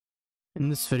In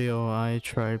this video, I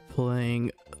tried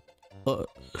playing.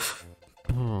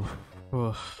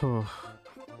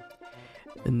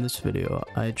 In this video,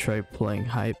 I tried playing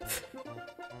Hypixel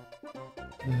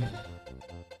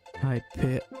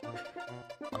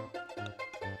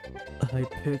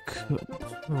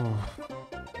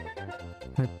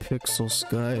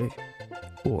Sky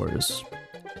Wars.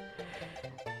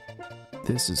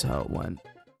 This is how it went.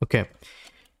 Okay,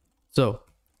 so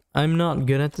I'm not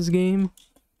good at this game,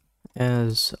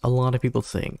 as a lot of people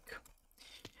think.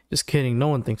 Just kidding, no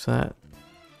one thinks that.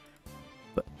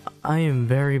 But I am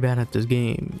very bad at this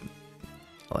game.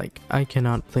 Like, I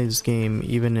cannot play this game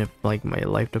even if like my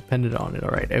life depended on it.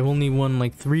 Alright, I've only won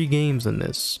like 3 games in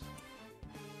this.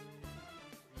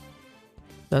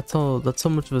 That's how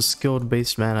much of a skilled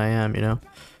based man I am, you know?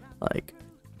 Like,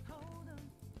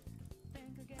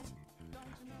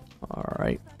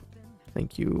 alright,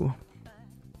 thank you.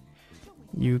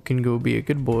 You can go be a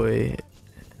good boy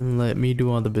and let me do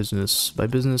all the business. By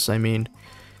business, I mean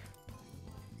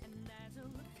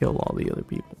kill all the other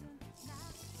people.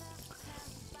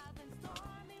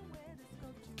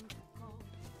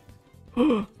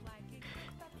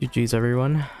 GG's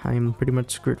everyone. I'm pretty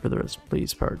much screwed for the rest.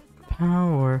 Please,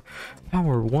 power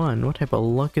 1. What type of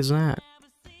luck is that?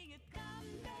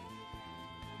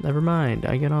 Never mind.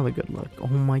 I get all the good luck. Oh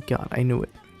my god, I knew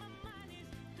it.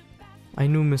 I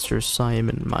knew Mr.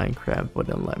 Simon Minecraft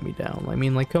wouldn't let me down. I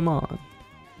mean, like, come on.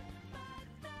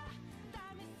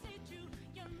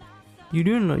 You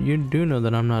do know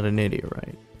that I'm not an idiot,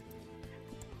 right?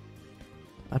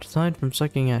 Aside from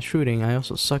sucking at shooting, I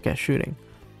also suck at shooting.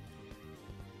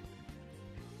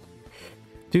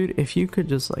 Dude, if you could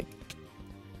just like...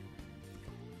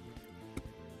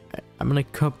 I'm gonna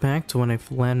cut back to when I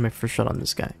land my first shot on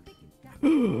this guy.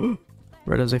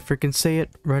 Right as I freaking say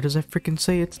it,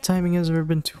 the timing has never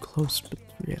been too close, but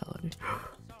reality.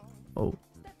 Oh.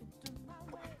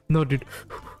 No, dude.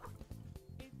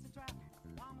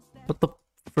 What the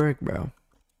frick, bro?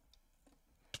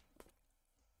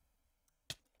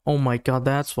 Oh my god,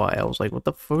 that's why I was like, what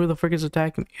the fuck? Who the frick is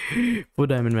attacking me? Foot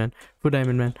diamond man. Foot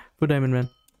diamond man. Foot diamond man.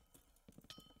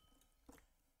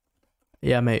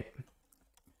 Yeah, mate.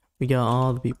 We got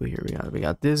all the people here. We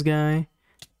got this guy.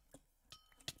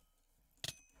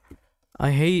 I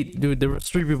hate, dude, there was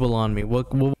 3 people on me.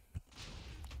 What?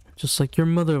 Just like your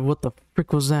mother, what the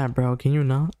frick was that, bro? Can you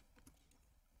not?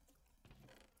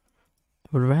 I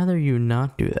would rather you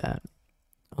not do that.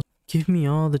 Give me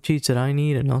all the cheats that I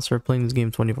need and I'll start playing this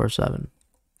game 24/7.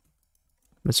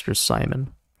 Mr.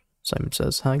 Simon. Simon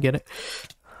says, huh? Get it?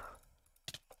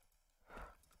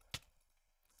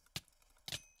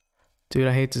 Dude,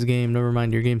 I hate this game. Never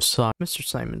mind, your game sucks. Mr.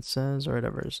 Simon says, or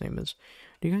whatever his name is.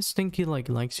 Do you guys think he likes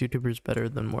YouTubers better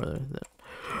than more than...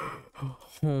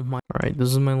 Oh my... Alright, this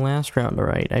is my last round,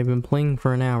 alright? I've been playing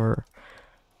for an hour.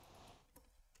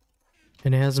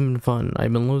 And it hasn't been fun.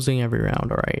 I've been losing every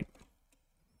round, alright?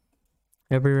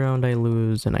 Every round I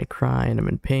lose and I cry and I'm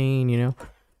in pain, you know?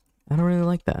 I don't really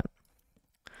like that.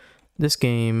 This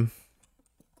game...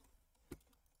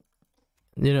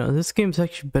 You know, this game's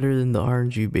actually better than the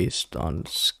RNG based on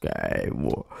Sky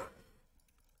War.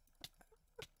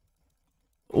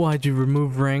 Why'd you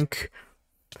remove rank?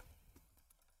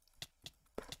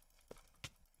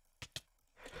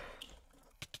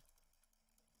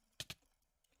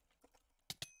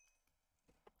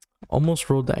 Almost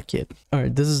rolled that kid.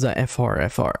 Alright, this is the FR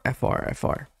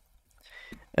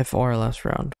last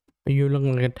round. You look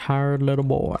like a tired little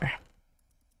boy.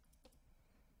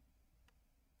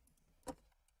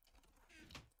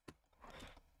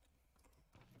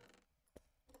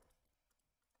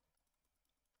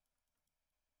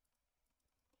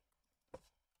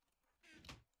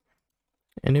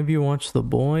 Any of you watch The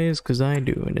Boys? Cause I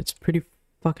do, and it's pretty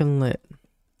fucking lit.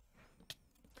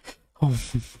 Oh,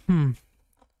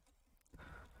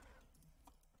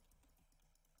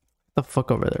 the fuck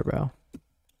over there, bro?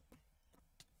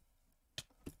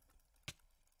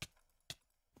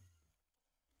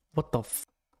 What the f...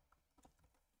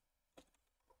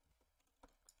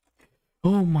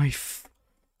 Oh my f...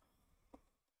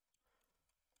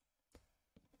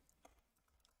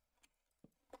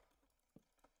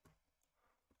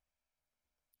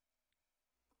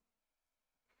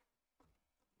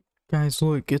 Guys,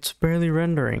 look, it's barely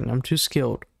rendering. I'm too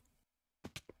skilled.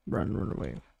 Run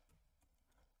away.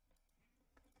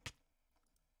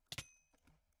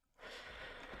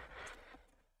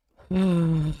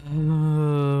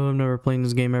 I'm never playing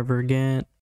this game ever again.